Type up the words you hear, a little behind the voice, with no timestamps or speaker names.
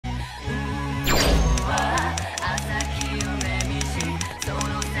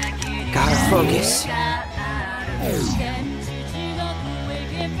focus.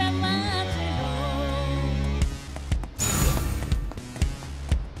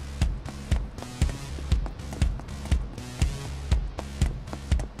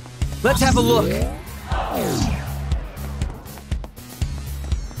 Let's have a look.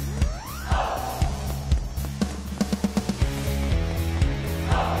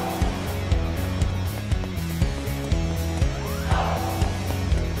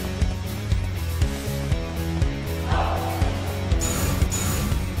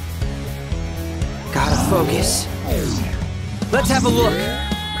 Gotta focus. Let's have a look.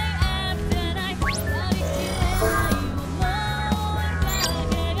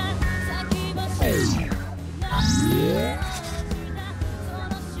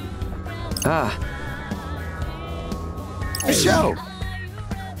 Ah. The show.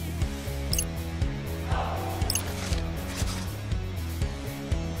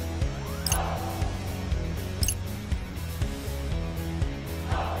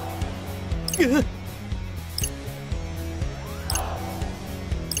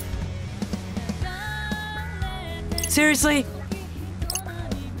 Seriously?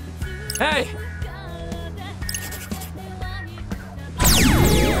 Hey!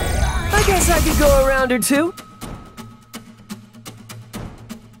 I guess I could go a round or two.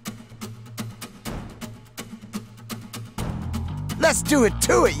 Let's do it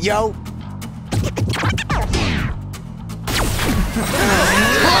to it, yo!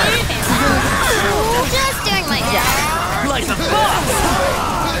 Just doing my job. Like a boss!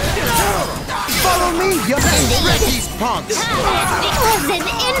 Follow me, yo! Spread these punks! It was an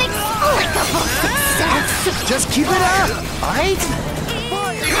inexplicable success. Just keep it up, alright?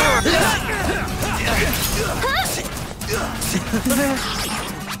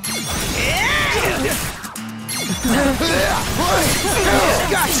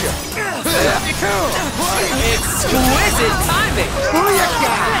 Gotcha! Exquisite timing!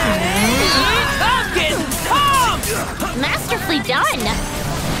 Pumpkin! Pump! Masterfully done.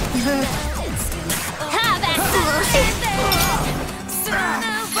 Have at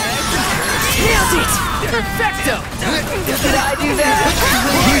Nailed it! Perfecto! Did I do that?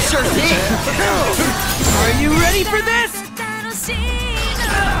 You sure did! Are you ready for this?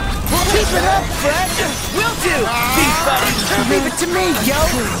 Keep it up, Fred! Will do! Beef buddy! Leave it to me, yo!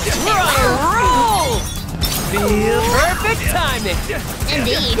 We're on a roll! Feel perfect timing!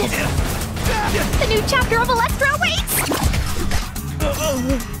 Indeed. The new chapter of Electra awaits!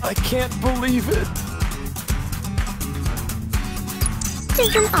 I can't believe it.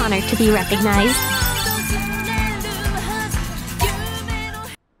 It's an honor to be recognized.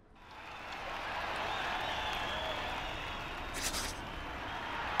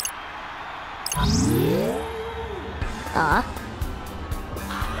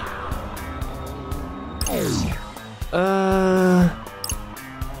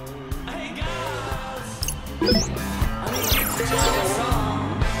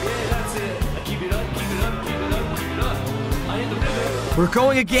 We're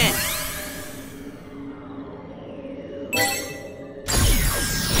going again.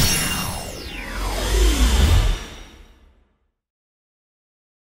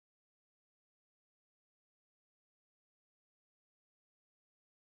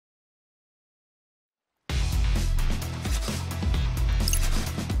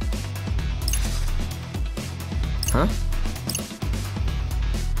 Huh?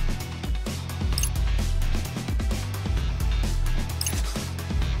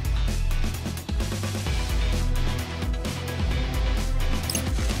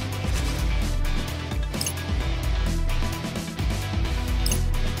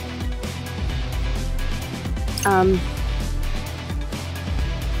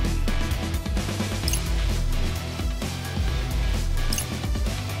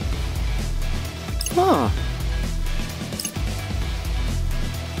 Huh.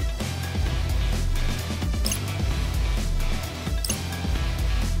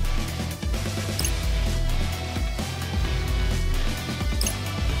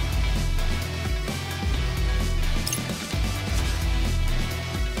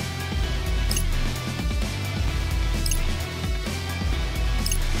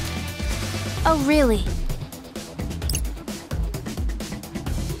 Oh, really?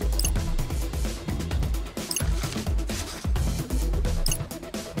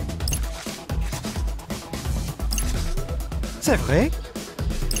 C'est vrai?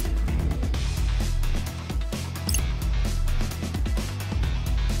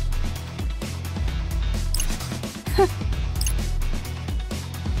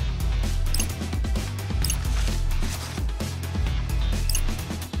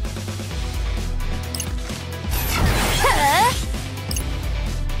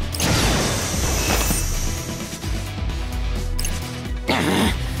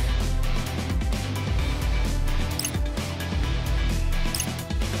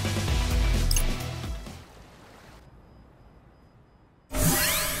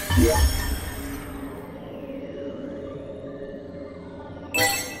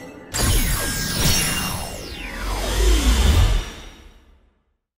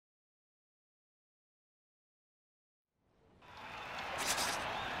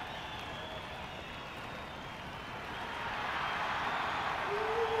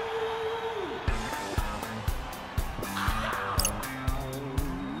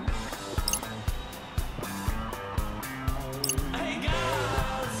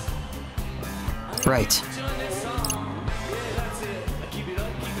 Right.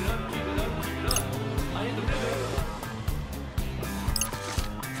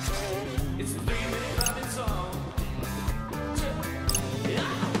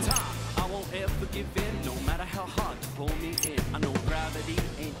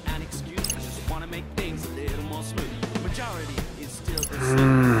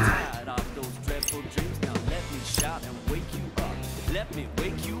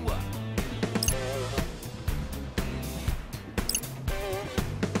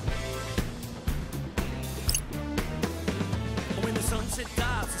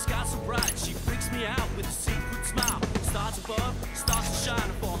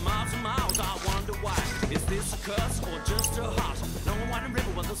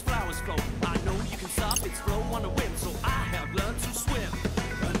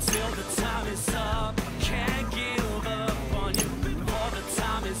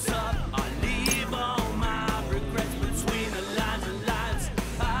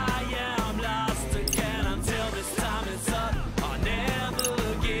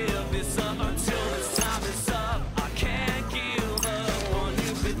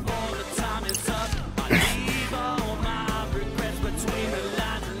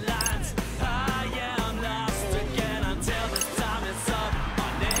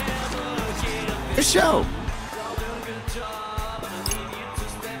 The show.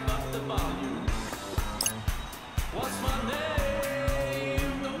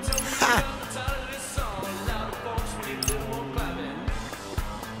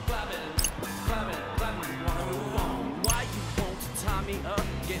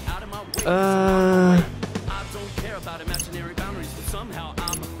 I don't care about imaginary boundaries, but somehow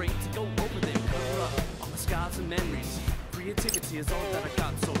I'm afraid to go over them. Cover up all the scars and memories. Creativity is all that I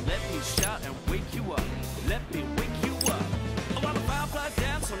got, so let me shout and wake you up. Let me wake you up. Oh, while the firefly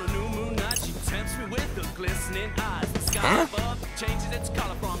dance on a new moon night, she tempts me with her glistening eyes. The sky above changes its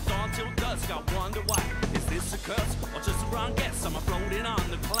color from dawn till dusk. I wonder why. Is this a curse or just a wrong guess? I'm floating on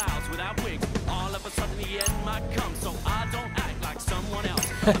the clouds without wings. All of a sudden the end might come, so I don't act like someone else.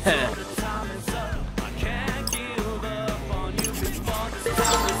 Until the time is up, I can't give up on you before the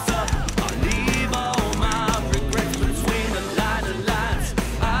time is up. I'll leave all my regrets between the line and lines.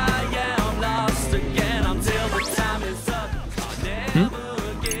 I am lost again until the time is up. I'll never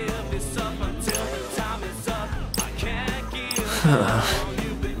give this up until the time is up. I can't give up on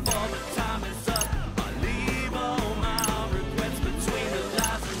you before the time is up. I'll leave all my regrets between the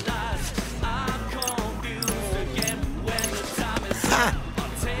lines and lines. I'm confused again when the time is up.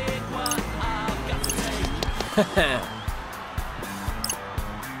 I'll take what I've got to take.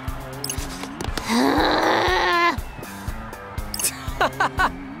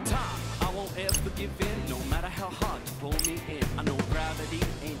 I won't ever give in, no matter how hard to pull me in. I know gravity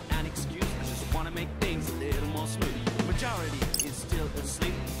ain't an excuse, I just wanna make things a little more smooth. Majority is still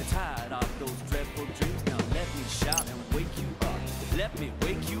asleep, they're tired of those dreadful dreams. Now let me shout and wake you up. Let me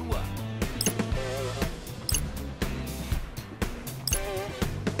wake you up.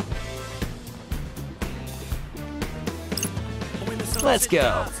 Let's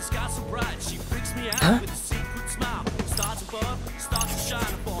go. Huh?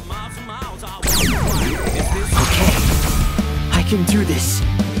 Okay, I can do this.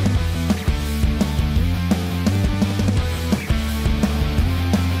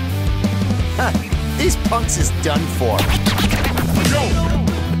 Huh, these punks is done for.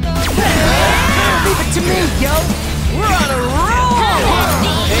 Leave it to me, yo! We're on a roll!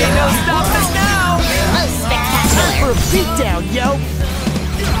 Ain't no stopping us now! Most Time spectacular. for a beatdown, yo!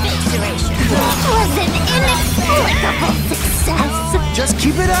 Was an inexplicable success. Just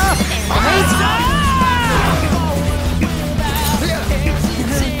keep it up!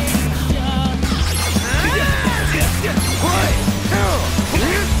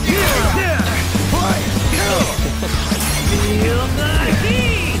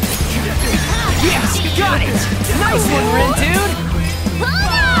 Yes, got it! Nice one, Rin, dude!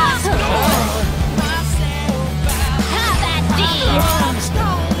 How that D?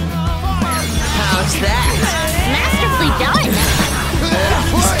 How's that? Masterfully done.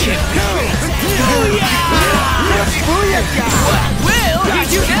 Booyah! Will you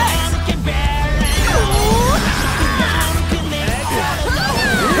do next?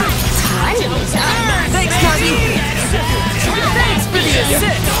 Thanks, Kagi! Thanks for the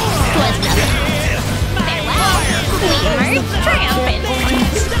assist! Was nothing. Farewell. We emerge triumphant.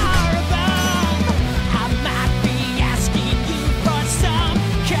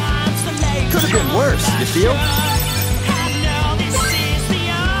 Could have been worse, you feel?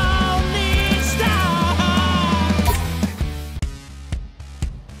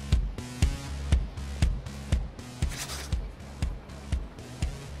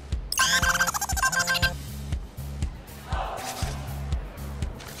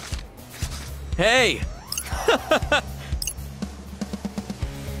 Hey!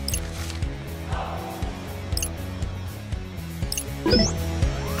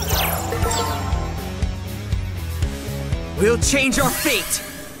 We'll change our fate!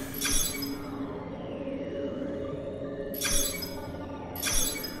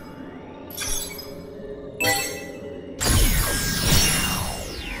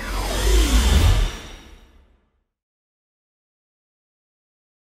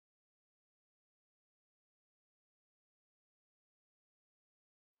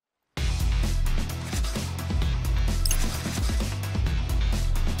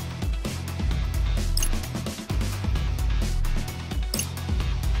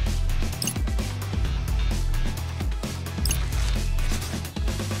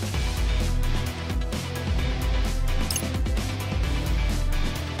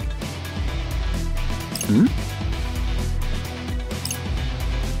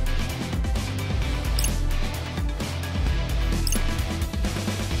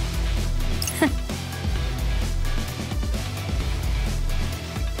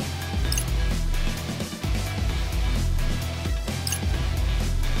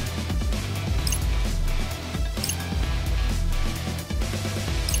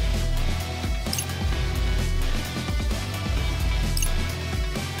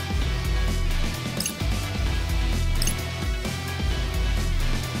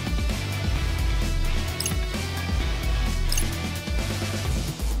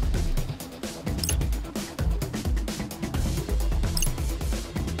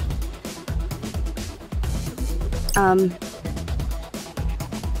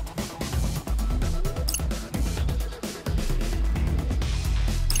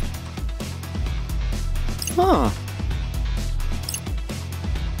 Huh.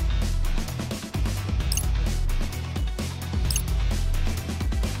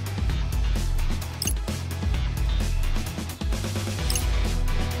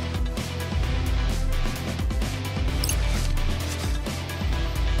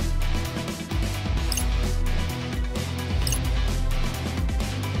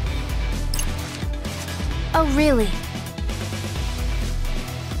 Oh, really?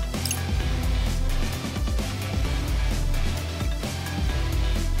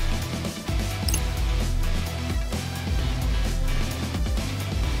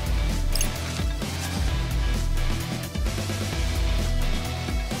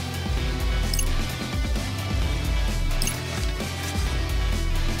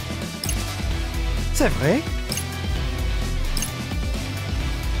 C'est vrai?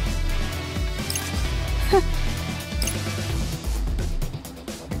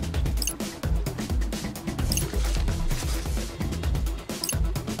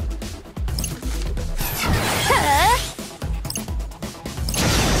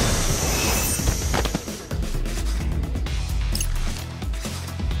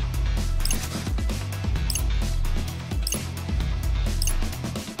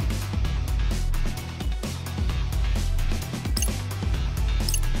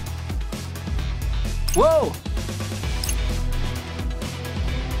 Whoa!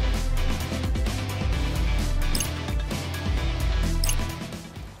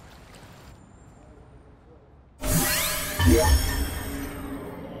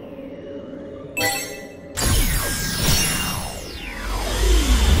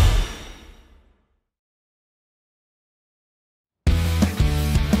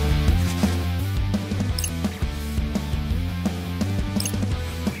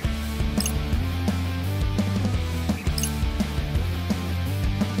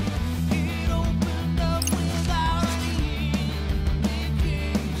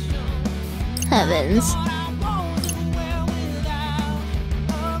 Heavens.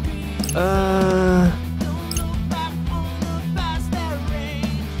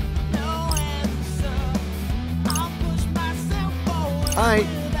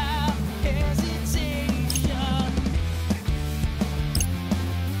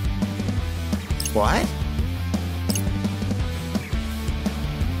 What?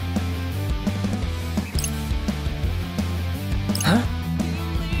 Huh?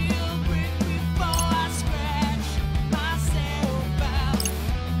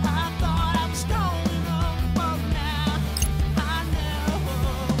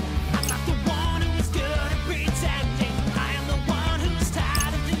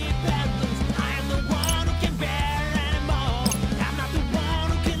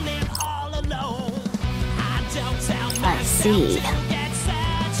 I see.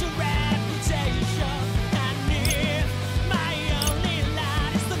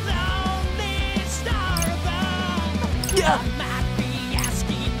 Yeah.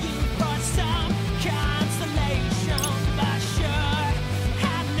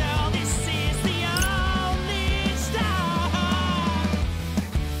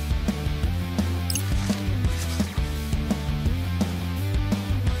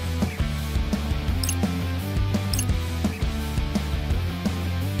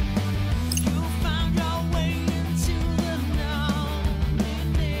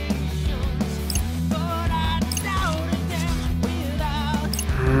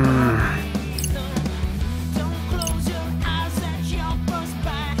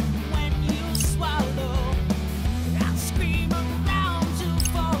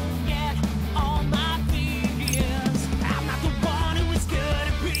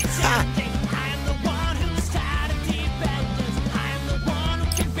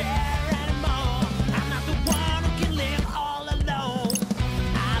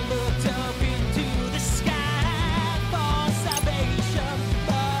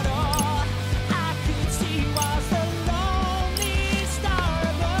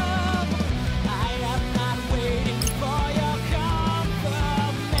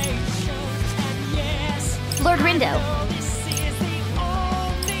 Grindo.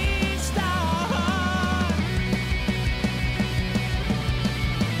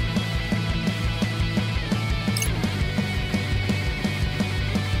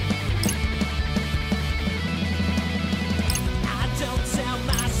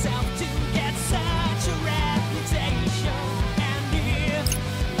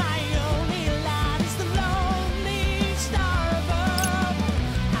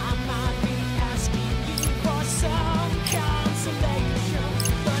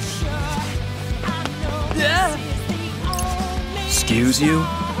 Excuse you?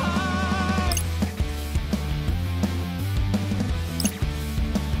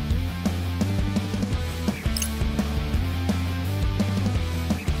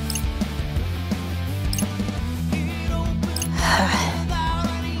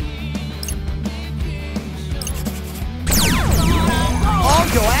 All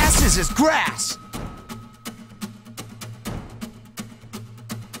your asses is grass!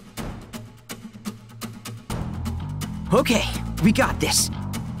 Okay, we got this. Time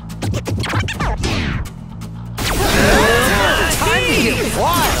to get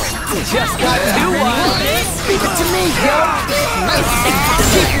wild! Just got too wild. Leave it to me, yo!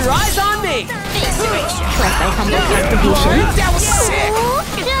 Keep your eyes on me. Like my humble contribution. That was sick!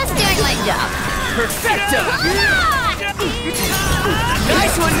 Just doing my job. Perfecto. Ah!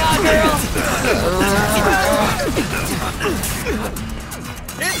 Nice one, now, girl.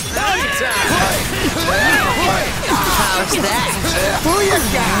 It's party time! How's that?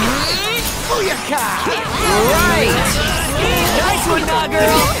 Booyaka! Booyaka! Right. Nice one, now,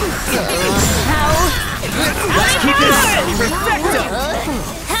 girl. How? Let's keep it up. Perfecto.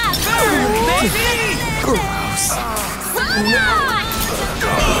 Baby.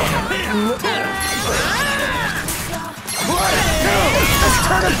 Let's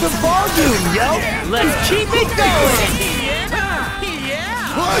turn up the volume, yo! Let's keep it going.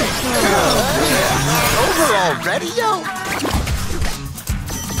 Over already, yo?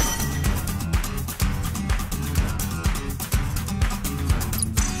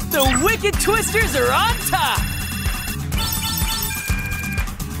 The Wicked Twisters are on top.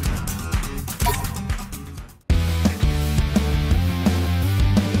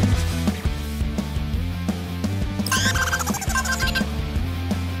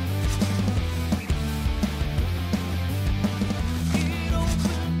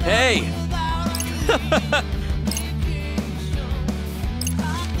 Hey!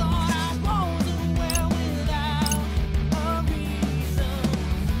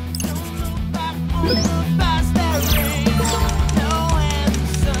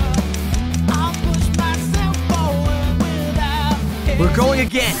 We're going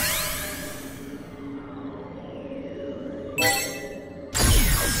again.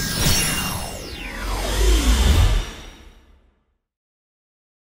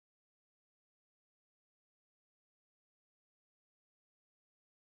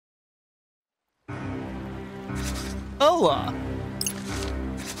 Hola.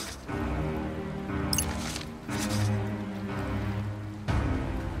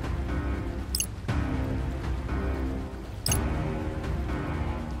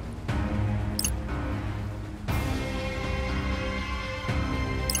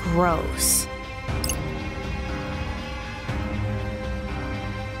 Gross.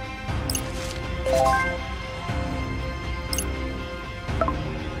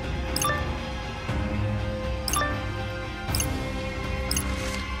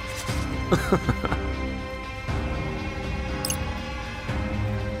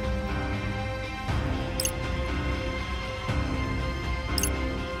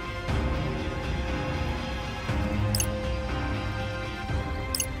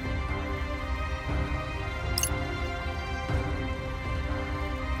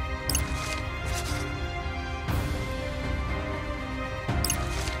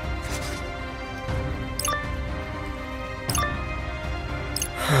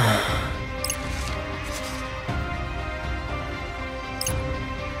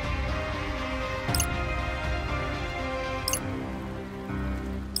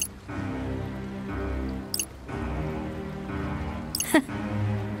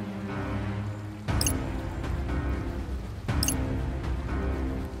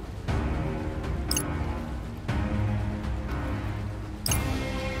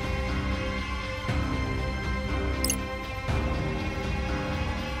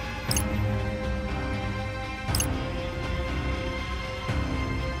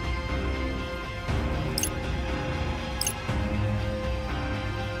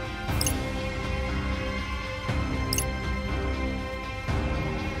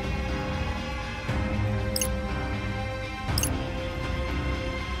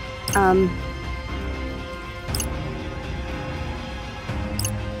 Huh.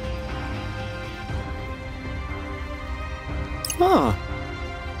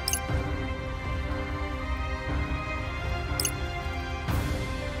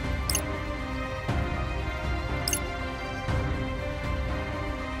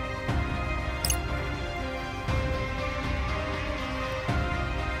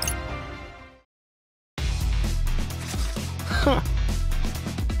 Huh.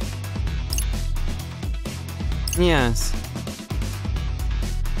 Yes.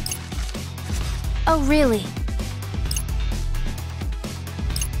 Oh, really?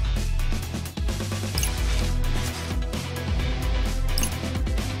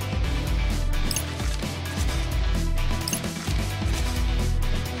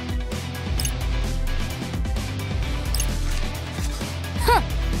 Huh.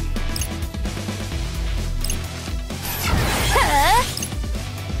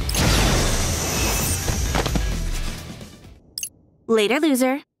 Later,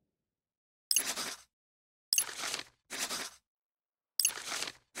 loser.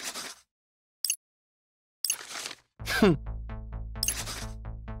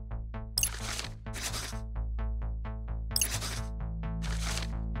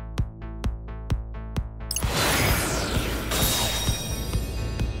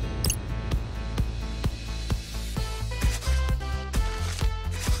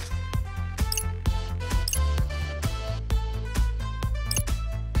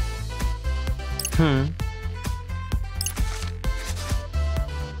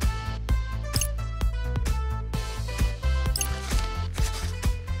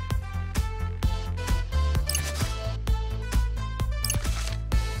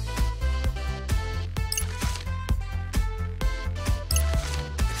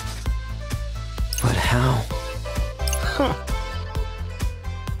 But how? Huh.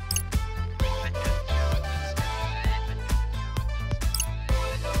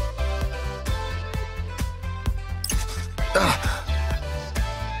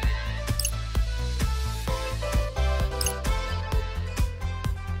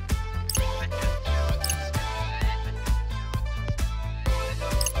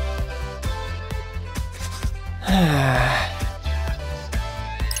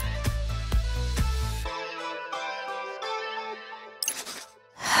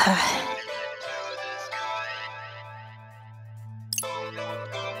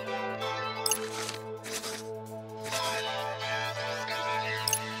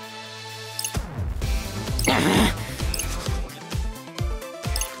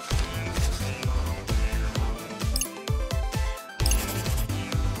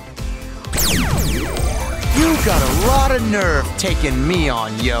 You got a lot of nerve taking me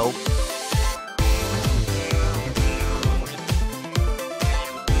on, yo.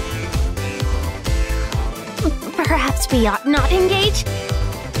 Perhaps we ought not engage?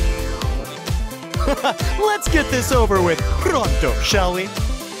 Let's get this over with pronto, shall we?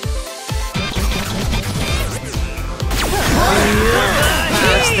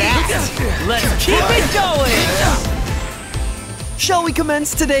 How's that? Let's keep it going! Shall we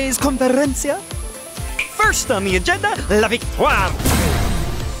commence today's conferencia? First on the agenda, la victoire!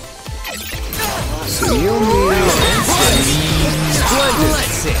 So you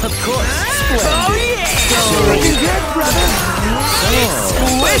Splendid. Of course. Splendid. Oh yeah! Looking good, brother.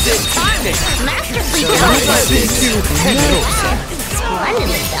 Exquisite timing! Masterfully So done! how about this new Pedrosa?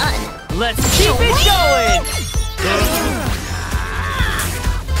 Splendidly done! Let's keep it going!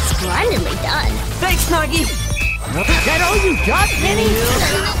 Splendidly done! Thanks, Nagi! That all you got, Penny?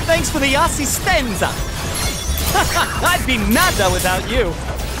 Thanks for the assistenza! I'd be nada without you!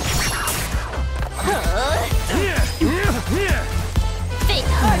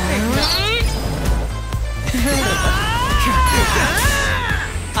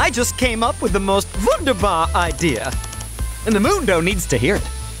 I just came up with the most wunderbar idea. And the Mundo needs to hear it.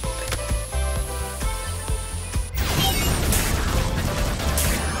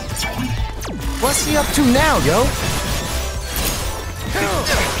 What's he up to now, yo?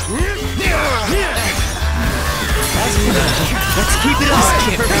 Let's keep it up!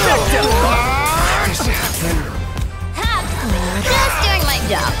 Just doing my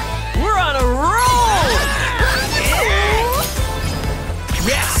job. We're on a roll!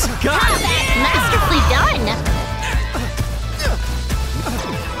 Yes! Got it! Masterfully done!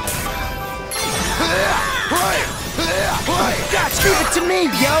 Gosh, give it to me,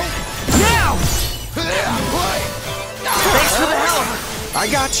 yo! Now! Thanks for the help! I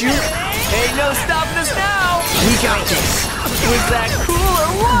got you. Ain't no stopping us now! We got this. Was that cool or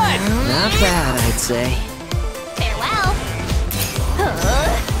what? Not bad, I'd say. Farewell!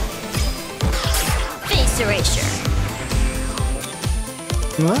 erasure.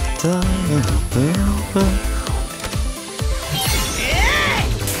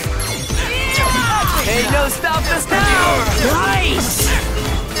 Ain't no stopping us now! Nice!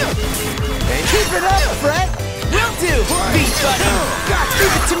 Keep it up, Fred! Will do, beat buddy!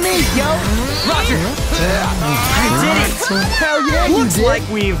 Give it to me, yo! Roger! I did it! Hell yeah, you Looks did! like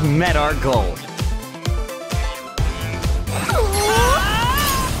we've met our goal.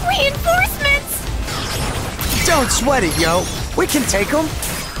 Reinforcements! Don't sweat it, yo! We can take them!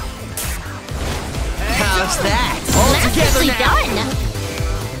 How's that? All together Nicely now! done!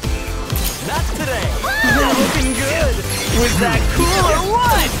 Not today! Looking good! Was that cool or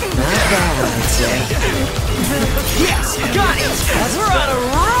what? Not bad, I'd say. Yes! Got it! We're on a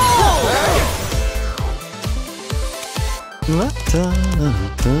roll!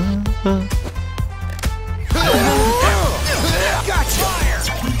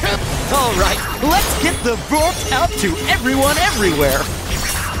 Alright, let's get the bolt out to everyone everywhere!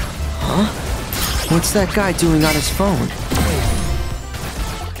 What's that guy doing on his phone?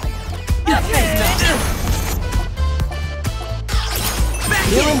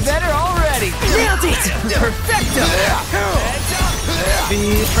 Feeling better already! Nailed it! Perfecto!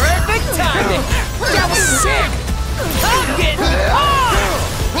 Perfect timing! That was sick! I'm getting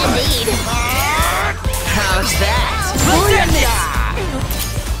Indeed. How's that? Brilliant!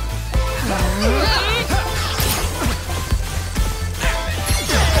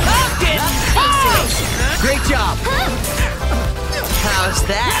 I'm getting Great job! How's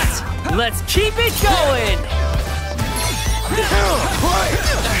that? Let's keep it going!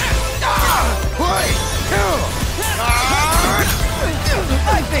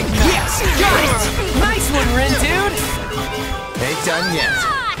 I think yes! Got it! Nice one, Rin dude! Ain't done yet.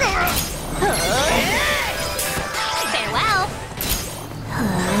 Farewell.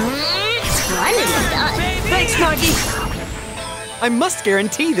 Splendidly done. Thanks, Nagi! I must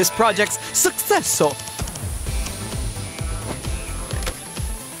guarantee this project's successful.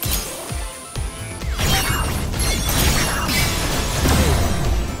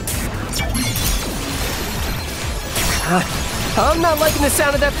 I'm not liking the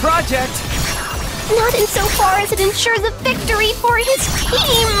sound of that project. Not insofar as it ensures a victory for his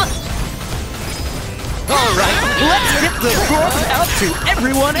team. All right, let's get the bolt out to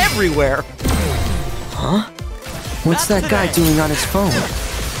everyone everywhere. What's that guy doing on his phone?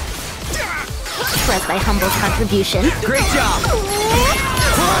 Was my humble contribution. Great job!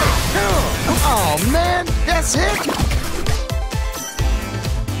 Oh man, that's it!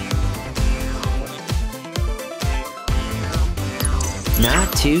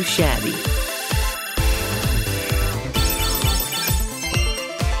 Not too shabby.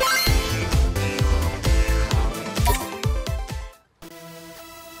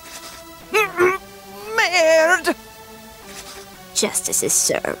 Merde! Justice is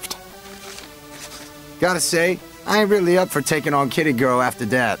served. Gotta say, I ain't really up for taking on Kitty Girl after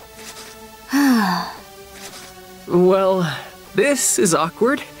that. Well, this is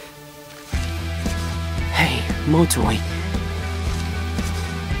awkward. Hey, Motoi.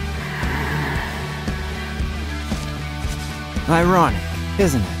 Ironic,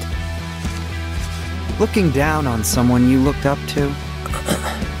 isn't it? Looking down on someone you looked up to.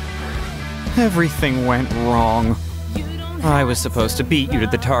 Everything went wrong. I was supposed to beat you to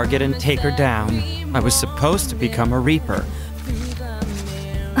the target and take her down. I was supposed to become a Reaper.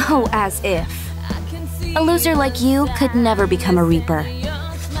 Oh, as if. A loser like you could never become a Reaper.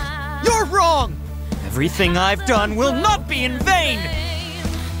 You're wrong! Everything I've done will not be in vain!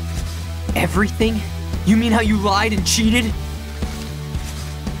 Everything? You mean how you lied and cheated?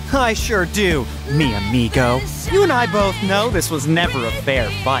 I sure do, mi amigo. You and I both know this was never a fair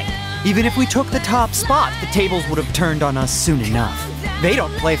fight. Even if we took the top spot, the tables would have turned on us soon enough. They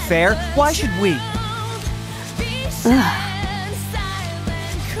don't play fair, why should we?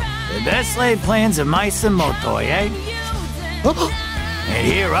 The best laid plans of mice and Motoi, eh? And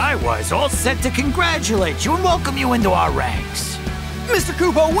here I was, all set to congratulate you and welcome you into our ranks. Mr.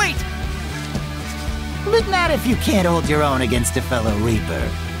 Kubo, wait! But not if you can't hold your own against a fellow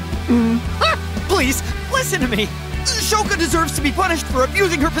Reaper. Please, listen to me! Shoka deserves to be punished for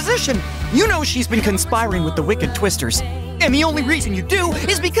abusing her position! You know she's been conspiring with the Wicked Twisters. And the only reason you do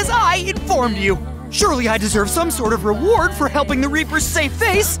is because I informed you! Surely I deserve some sort of reward for helping the Reapers save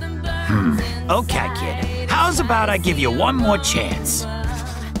face! Okay, kid. How's about I give you one more chance?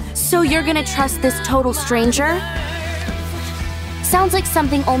 So you're gonna trust this total stranger? Sounds like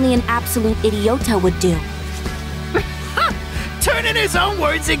something only an absolute idiota would do. Turning his own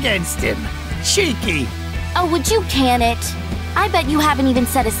words against him. Cheeky. Oh, would you can it? I bet you haven't even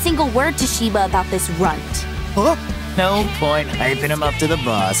said a single word to Shiba about this runt. Huh? No point hyping him up to the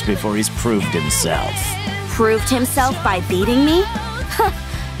boss before he's proved himself. Proved himself by beating me?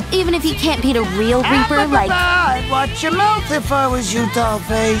 Even if he can't beat a real Reaper like... I'd watch your mouth if I was you,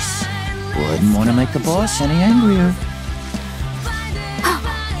 Dollface. Wouldn't want to make the boss any angrier.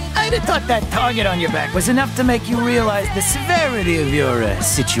 I'd have thought that target on your back was enough to make you realize the severity of your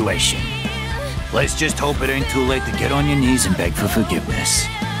situation. Let's just hope it ain't too late to get on your knees and beg for forgiveness.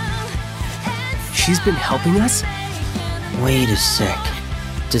 She's been helping us? Wait a sec.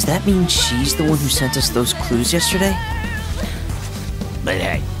 Does that mean she's the one who sent us those clues yesterday? But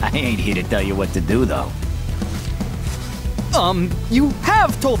hey, I ain't here to tell you what to do, though. You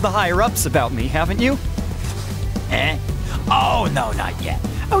have told the higher-ups about me, haven't you? Eh? Oh, no, not yet.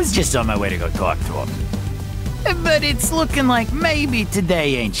 I was just on my way to go talk to him. But it's looking like maybe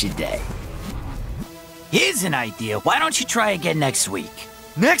today ain't your day. Here's an idea. Why don't you try again next week?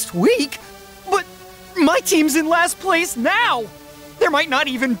 Next week? But my team's in last place now! There might not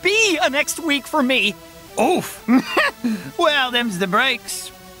even be a next week for me! Oof! Well, them's the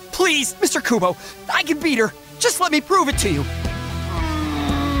breaks. Please, Mr. Kubo, I can beat her. Just let me prove it to you.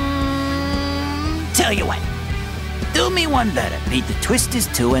 Tell you what. Do me one better. Beat the Twisters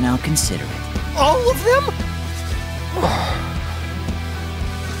too, and I'll consider it. All of them?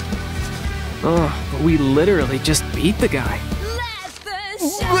 Oh, but we literally just beat the guy.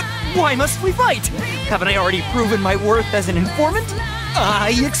 But why must we fight? Haven't I already proven my worth as an informant?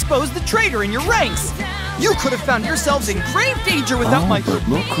 I exposed the traitor in your ranks. You could have found yourselves in grave danger without my... But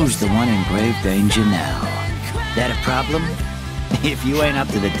look who's the one in grave danger now. That a problem? If you ain't up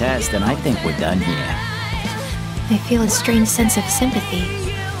to the test, then I think we're done here. I feel a strange sense of sympathy.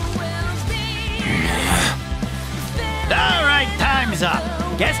 All right, time's up.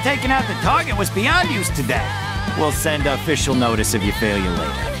 Guess taking out the target was beyond use today. We'll send official notice of your failure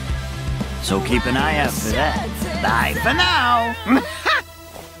later. So keep an eye out for that. Bye for now.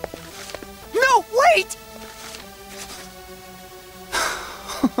 No, wait!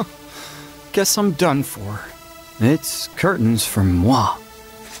 Guess I'm done for. It's curtains for moi.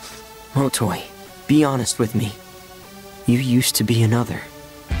 Motoi, be honest with me. You used to be another.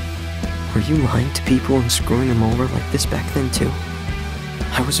 Were you lying to people and screwing them over like this back then too?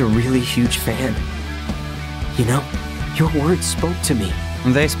 I was a really huge fan. You know, your words spoke to me.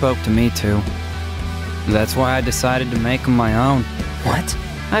 They spoke to me too. That's why I decided to make them my own. What?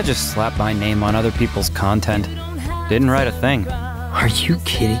 I just slapped my name on other people's content. Didn't write a thing. Are you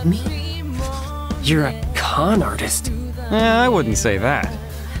kidding me? You're a con artist. I wouldn't say that.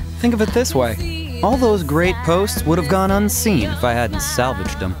 Think of it this way. All those great posts would have gone unseen if I hadn't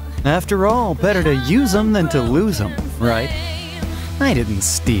salvaged them. After all, better to use them than to lose them, right? I didn't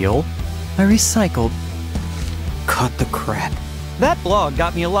steal. I recycled. Cut the crap. That blog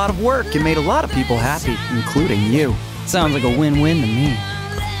got me a lot of work and made a lot of people happy, including you. Sounds like a win-win to me.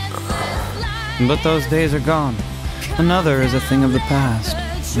 But those days are gone. Another is a thing of the past.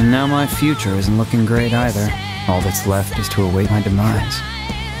 And now my future isn't looking great either. All that's left is to await my demise.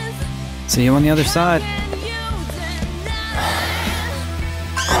 See you on the other side.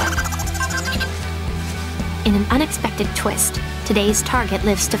 In an unexpected twist, today's target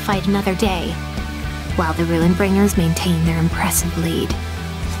lives to fight another day, while the Ruin Bringers maintain their impressive lead.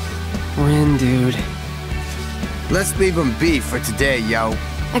 Rin, dude. Let's leave him be for today, yo.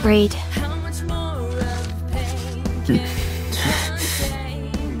 Agreed.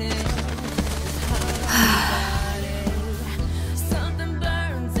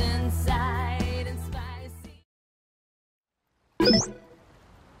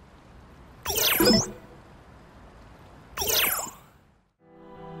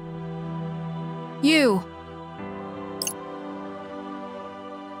 You.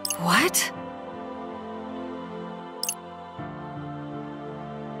 What?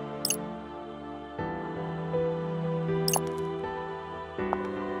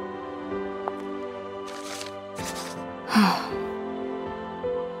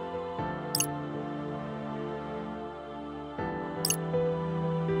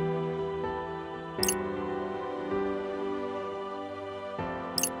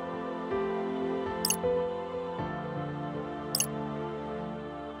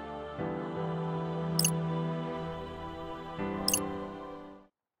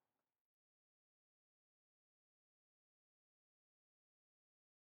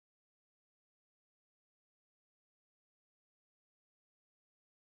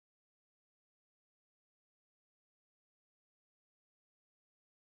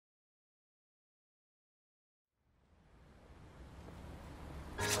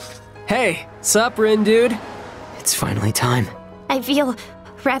 Hey, sup, Rin, dude? It's finally time. I feel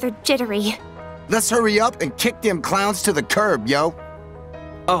rather jittery. Let's hurry up and kick them clowns to the curb, yo.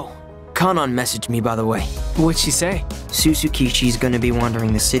 Oh, Kanon messaged me, by the way. What'd she say? Susukichi's gonna be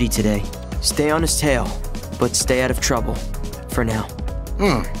wandering the city today. Stay on his tail, but stay out of trouble. For now.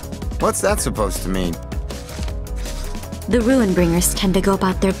 What's that supposed to mean? The Ruin Bringers tend to go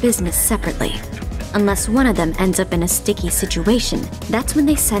about their business separately. Unless one of them ends up in a sticky situation, that's when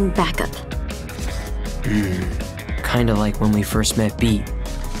they send backup. Kinda like when we first met Beat.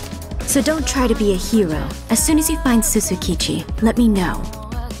 So don't try to be a hero. As soon as you find Susukichi, let me know.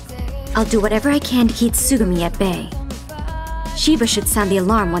 I'll do whatever I can to keep Tsugumi at bay. Shiba should sound the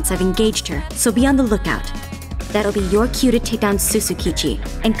alarm once I've engaged her, so be on the lookout. That'll be your cue to take down Susukichi,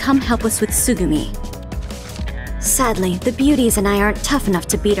 and come help us with Tsugumi. Sadly, the beauties and I aren't tough enough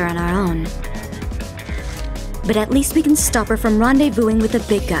to beat her on our own. But at least we can stop her from rendezvousing with the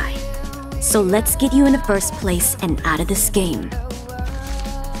big guy. So let's get you in the first place and out of this game.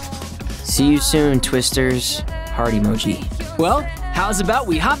 See you soon, Twisters. Heart emoji. Well, how's about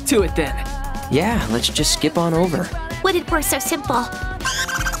we hop to it then? Yeah, let's just skip on over. Would it were so simple?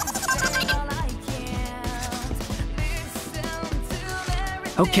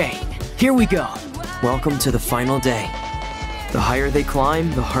 Okay, here we go. Welcome to the final day. The higher they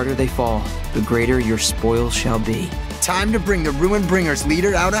climb, the harder they fall. The greater your spoil shall be. Time to bring the Ruin Bringers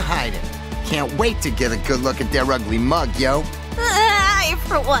leader out of hiding. Can't wait to get a good look at their ugly mug, yo. I,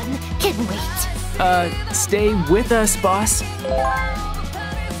 for one, can wait. Stay with us, boss.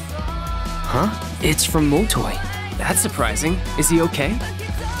 Huh? It's from Motoi. That's surprising. Is he okay?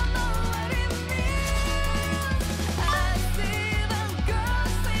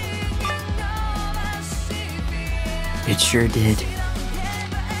 It sure did.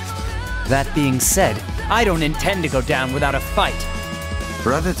 That being said, I don't intend to go down without a fight.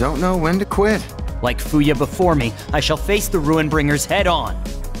 Brother don't know when to quit. Like Fuya before me, I shall face the Ruin Bringers head on.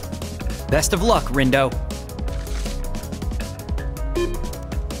 Best of luck, Rindo.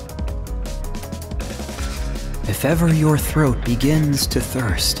 If ever your throat begins to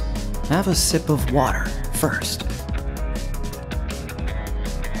thirst, have a sip of water first.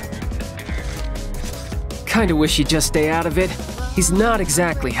 Kinda wish he'd just stay out of it. He's not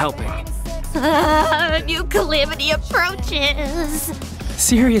exactly helping. New calamity approaches.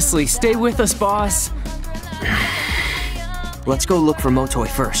 Seriously, stay with us, boss. Let's go look for Motoi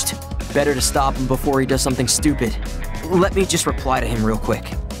first. Better to stop him before he does something stupid. Let me just reply to him real quick.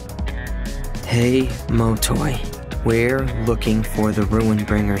 Hey, Motoi. We're looking for the Ruin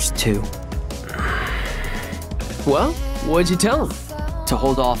Bringers too. Well, what'd you tell him? To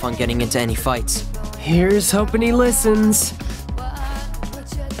hold off on getting into any fights. Here's hoping he listens.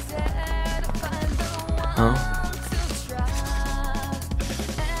 Huh?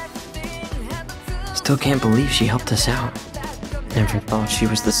 Still can't believe she helped us out. Never thought she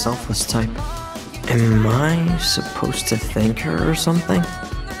was the selfless type. Am I supposed to thank her or something?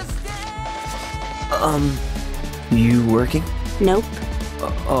 You working? Nope.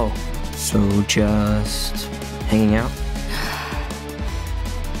 Oh, so just hanging out?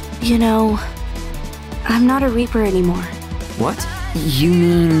 You know, I'm not a Reaper anymore. What? You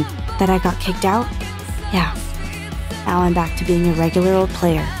mean... That I got kicked out? Yeah. Now I'm back to being a regular old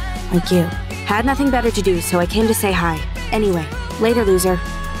player, like you. Had nothing better to do, so I came to say hi. Anyway, later, loser.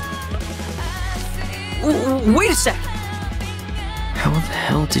 Wait a sec! How the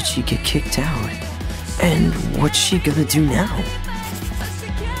hell did she get kicked out? And what's she gonna do now?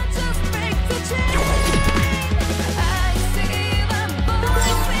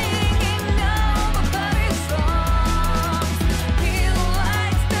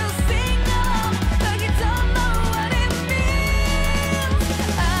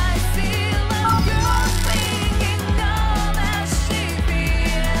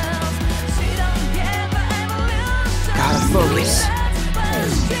 Gotta focus.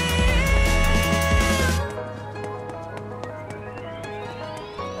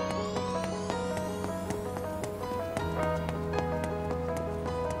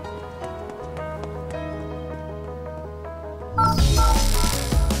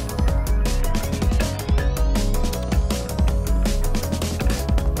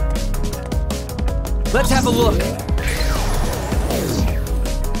 Let's have a look.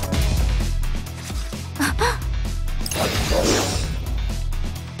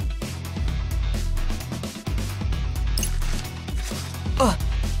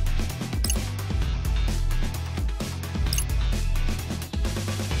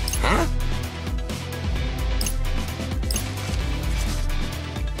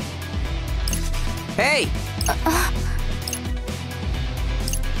 Hey!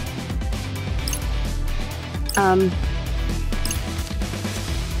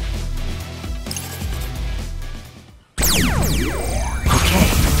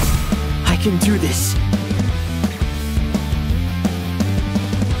 can do this.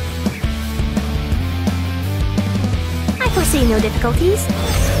 I foresee no difficulties.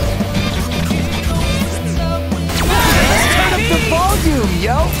 Turn up the volume,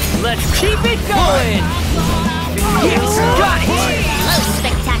 yo! Let's keep it going! Yes, got it! Most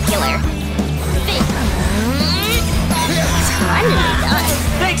spectacular. Splendidly done.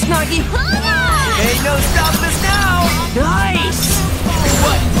 Thanks, Nagi! Ain't no stopping us now! Nice!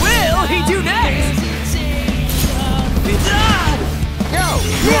 What will he do next?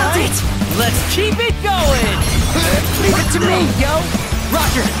 Nailed it! Let's keep it going! Leave it to me, yo!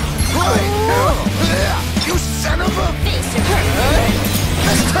 Roger! You son of a...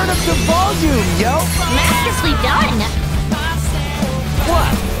 Let's turn up the volume, yo! Masterfully done.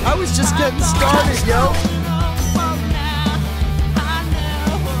 What? I was just getting started, yo!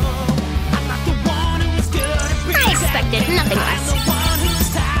 I expected nothing less.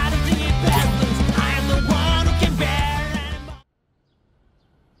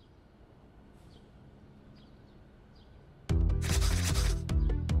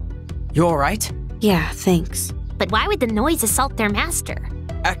 You alright? Yeah, thanks. But why would the noise assault their master?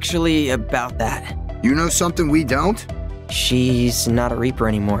 Actually, about that. You know something we don't? She's not a Reaper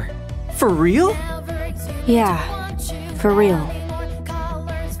anymore. For real? Yeah, for real.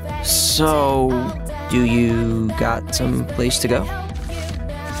 So, do you got some place to go?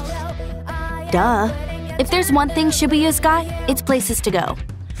 Duh. If there's one thing Shibuya's got, it's places to go.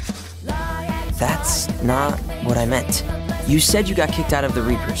 That's not what I meant. You said you got kicked out of the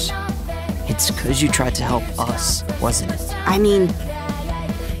Reapers. It's 'cause you tried to help us, wasn't it? I mean,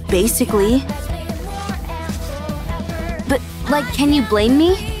 basically. But, like, can you blame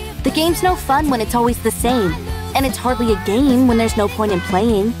me? The game's no fun when it's always the same. And it's hardly a game when there's no point in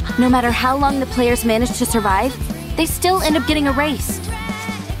playing. No matter how long the players manage to survive, they still end up getting erased.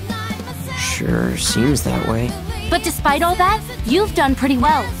 Sure seems that way. But despite all that, you've done pretty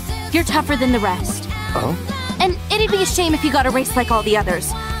well. You're tougher than the rest. Oh? And it'd be a shame if you got erased like all the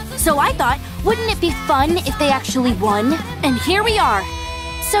others. So I thought, wouldn't it be fun if they actually won? And here we are.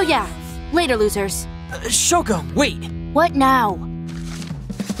 So yeah, later, losers. Shoko, wait! What now?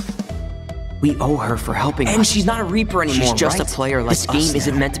 We owe her for helping us. And she's not a Reaper anymore, She's just right? a player like This us game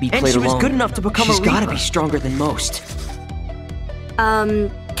isn't now. meant to be And played she was alone. good enough to become a She's gotta Reaper. be Stronger than most.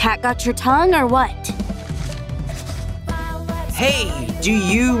 Cat got your tongue or what? Hey, do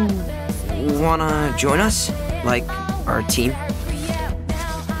you wanna join us? Like, our team?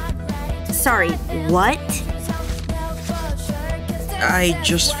 Sorry, what? I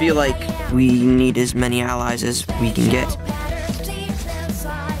just feel like we need as many allies as we can get.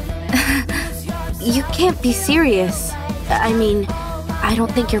 You can't be serious. I mean, I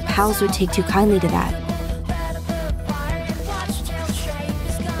don't think your pals would take too kindly to that.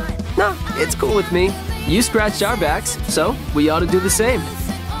 No, it's cool with me. You scratched our backs, so we ought to do the same.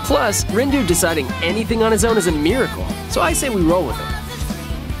 Plus, Rindu deciding anything on his own is a miracle, so I say we roll with it.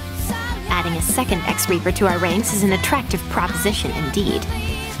 Adding a second ex-Reaper to our ranks is an attractive proposition indeed.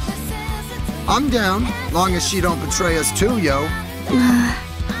 I'm down, long as she don't betray us too, yo.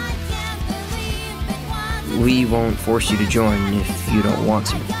 We won't force you to join if you don't want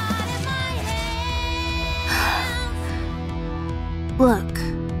to. Look,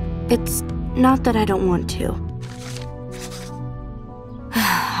 it's not that I don't want to.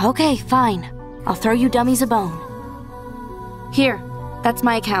 Okay, fine. I'll throw you dummies a bone. Here, that's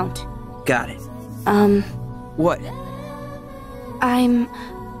my account. Got it. What? I'm...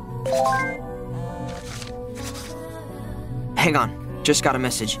 Hang on, just got a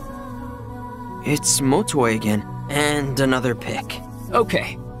message. It's Motoi again, and another pic.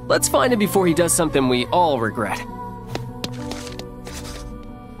 Okay, let's find him before he does something we all regret.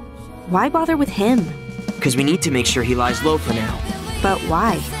 Why bother with him? Because we need to make sure he lies low for now. But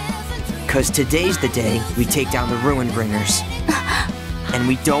why? Because today's the day we take down the Ruin Bringers. And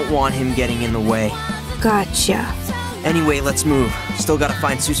we don't want him getting in the way. Gotcha. Anyway, let's move. Still gotta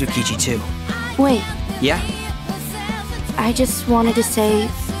find Suzukichi too. Wait, Yeah? I just wanted to say...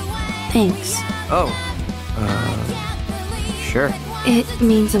 thanks. Oh. Sure. It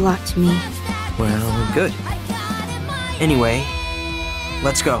means a lot to me. Well, good. Anyway,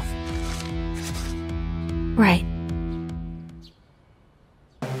 let's go. Right.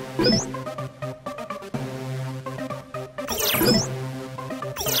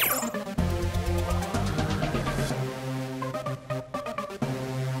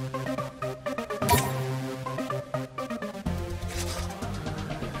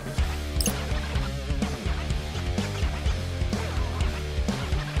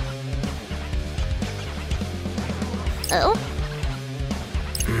 Oh?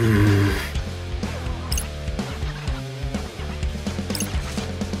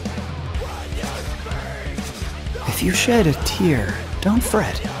 If you shed a tear, don't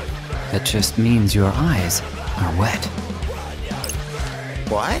fret. That just means your eyes are wet.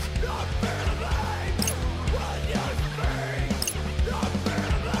 What?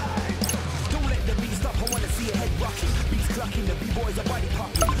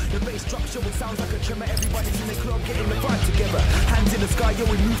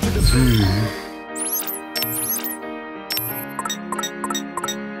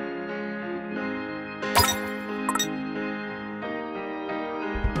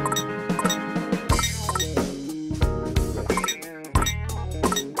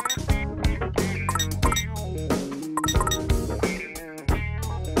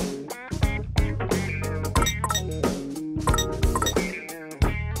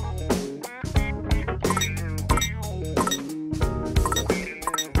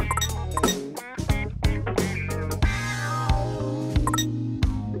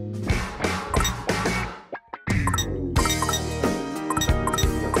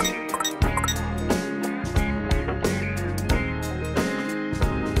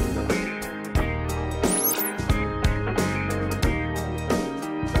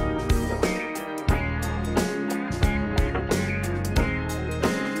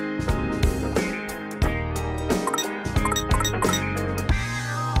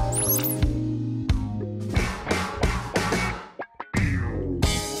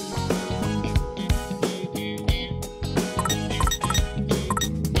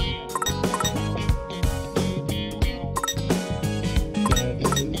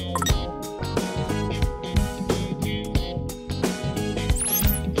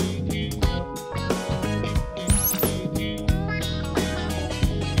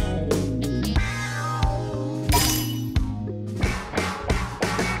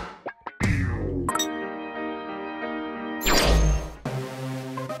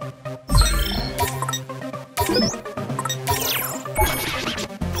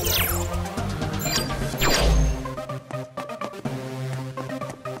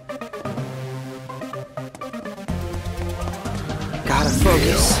 Gotta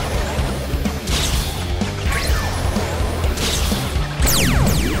focus.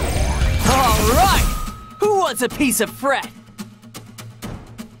 All right! Who wants a piece of fret?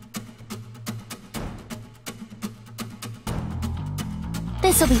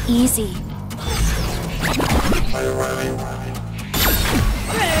 This'll be easy.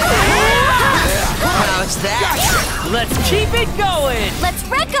 How's that? Let's keep it going! Let's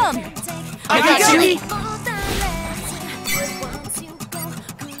wreck 'em! I got you.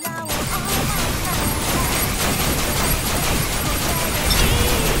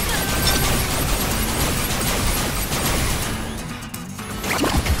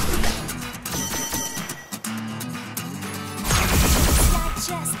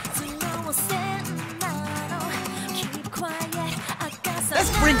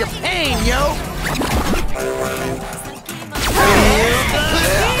 Let's bring the pain, yo!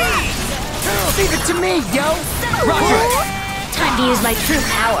 Leave it to me, yo! Roger! Time to use my true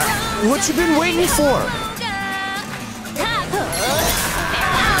power. What you been waiting for?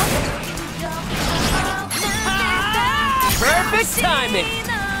 Perfect timing!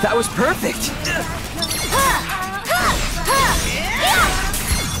 That was perfect.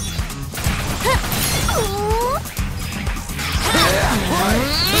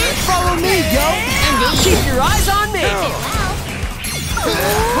 Follow me, yo! Keep your eyes on me!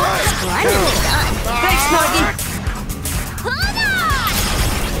 Thanks, Snuggie!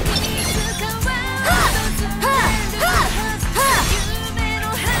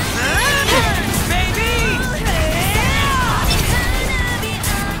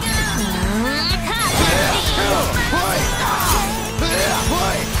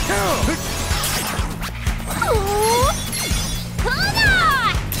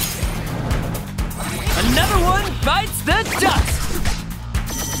 Another one bites the dust!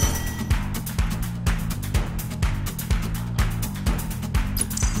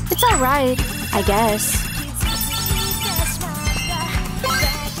 It's alright, I guess.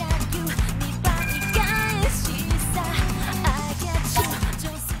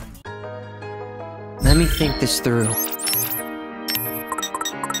 Let me think this through.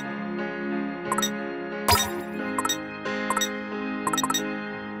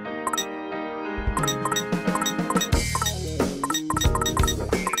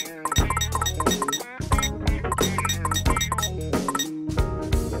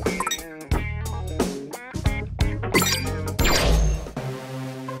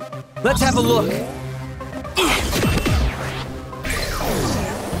 Let's have a look.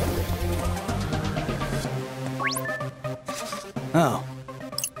 Oh.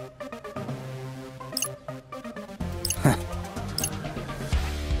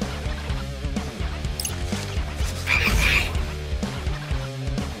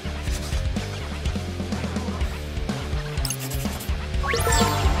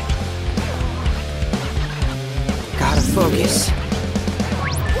 focus.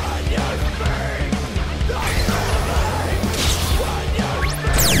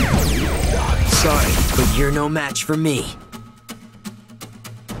 Sorry, but you're no match for me.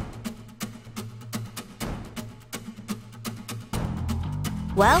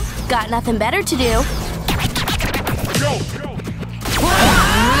 Well, got nothing better to do.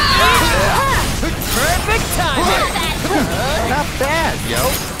 Perfect timing! Not bad, yo.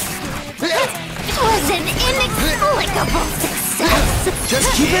 It was an inexplicable success.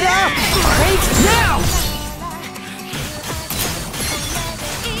 Just keep it up. Right now!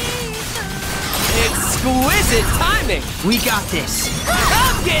 Exquisite timing! We got this.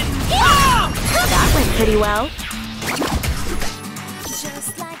 I'm getting pumped! That went pretty well.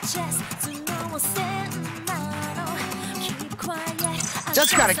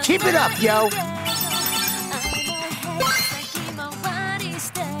 Just gotta keep it up, yo.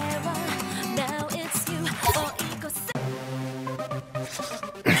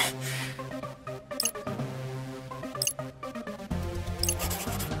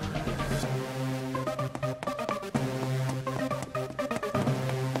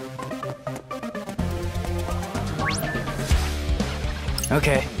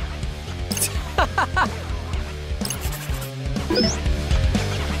 Okay.